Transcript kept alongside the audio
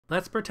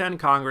Let's pretend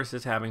Congress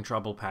is having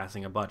trouble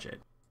passing a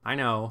budget. I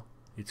know,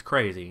 it's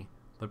crazy,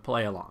 but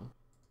play along.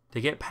 To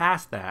get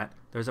past that,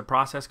 there's a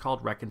process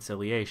called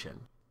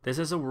reconciliation. This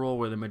is a rule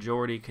where the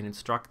majority can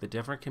instruct the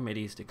different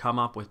committees to come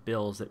up with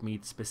bills that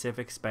meet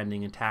specific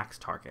spending and tax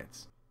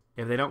targets.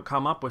 If they don't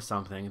come up with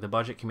something, the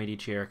Budget Committee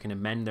chair can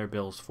amend their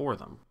bills for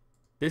them.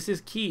 This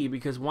is key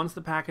because once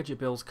the package of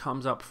bills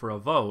comes up for a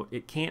vote,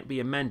 it can't be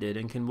amended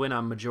and can win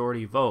on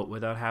majority vote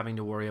without having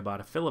to worry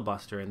about a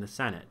filibuster in the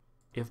Senate.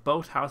 If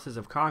both houses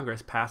of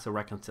Congress pass a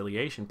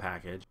reconciliation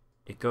package,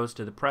 it goes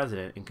to the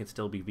president and can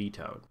still be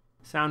vetoed.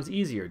 Sounds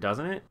easier,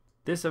 doesn't it?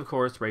 This, of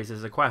course,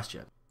 raises a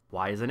question.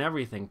 Why isn't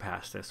everything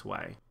passed this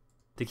way?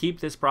 To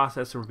keep this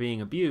process from being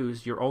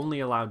abused, you're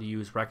only allowed to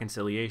use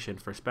reconciliation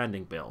for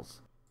spending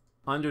bills.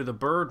 Under the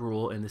Byrd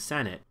rule in the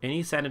Senate,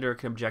 any senator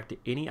can object to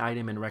any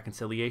item in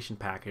reconciliation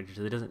package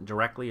that isn't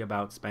directly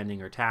about spending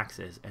or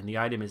taxes, and the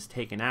item is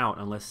taken out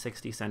unless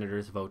 60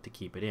 senators vote to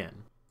keep it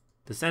in.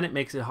 The Senate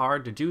makes it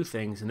hard to do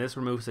things, and this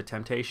removes the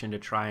temptation to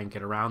try and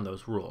get around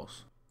those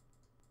rules.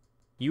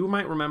 You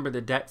might remember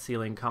the debt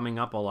ceiling coming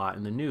up a lot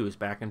in the news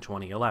back in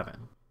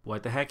 2011.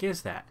 What the heck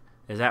is that?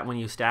 Is that when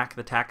you stack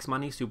the tax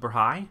money super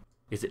high?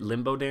 Is it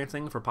limbo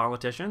dancing for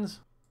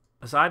politicians?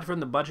 Aside from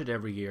the budget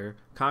every year,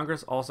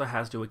 Congress also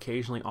has to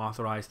occasionally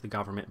authorize the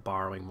government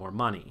borrowing more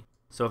money.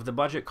 So if the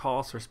budget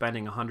calls for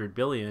spending $100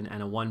 billion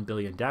and a $1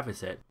 billion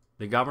deficit,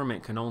 the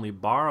government can only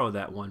borrow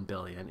that $1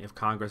 billion if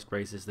Congress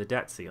raises the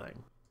debt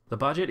ceiling. The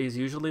budget is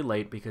usually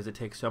late because it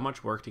takes so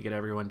much work to get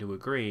everyone to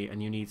agree,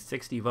 and you need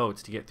 60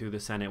 votes to get through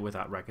the Senate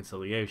without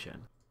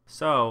reconciliation.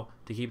 So,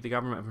 to keep the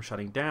government from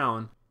shutting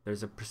down,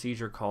 there's a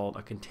procedure called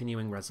a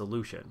continuing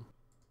resolution.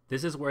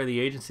 This is where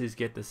the agencies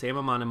get the same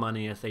amount of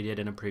money as they did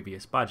in a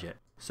previous budget.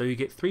 So you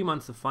get 3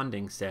 months of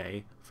funding,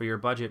 say, for your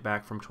budget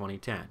back from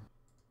 2010.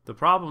 The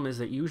problem is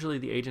that usually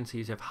the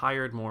agencies have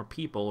hired more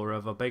people or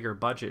have a bigger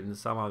budget in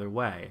some other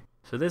way,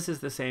 so this is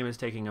the same as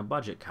taking a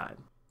budget cut.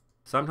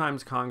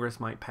 Sometimes Congress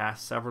might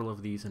pass several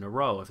of these in a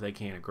row if they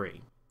can't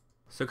agree.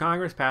 So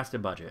Congress passed a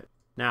budget.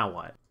 Now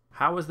what?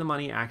 How is the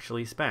money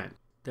actually spent?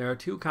 There are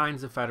two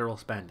kinds of federal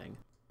spending.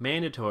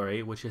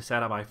 Mandatory, which is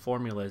set up by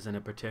formulas in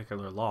a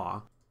particular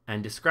law,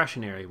 and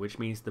discretionary, which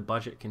means the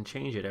budget can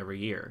change it every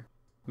year.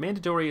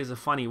 Mandatory is a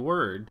funny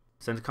word,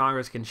 since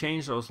Congress can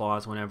change those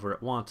laws whenever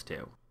it wants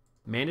to.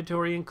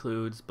 Mandatory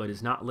includes, but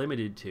is not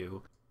limited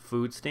to,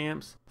 food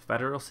stamps,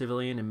 federal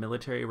civilian and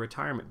military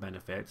retirement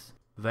benefits,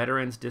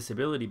 veterans'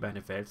 disability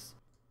benefits,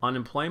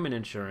 unemployment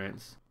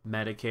insurance,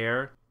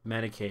 Medicare,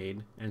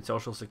 Medicaid, and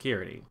Social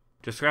Security.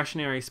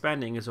 Discretionary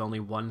spending is only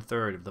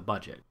 1/3 of the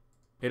budget.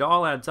 It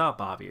all adds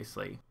up,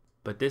 obviously,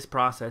 but this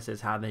process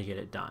is how they get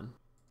it done.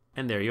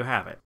 And there you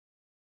have it.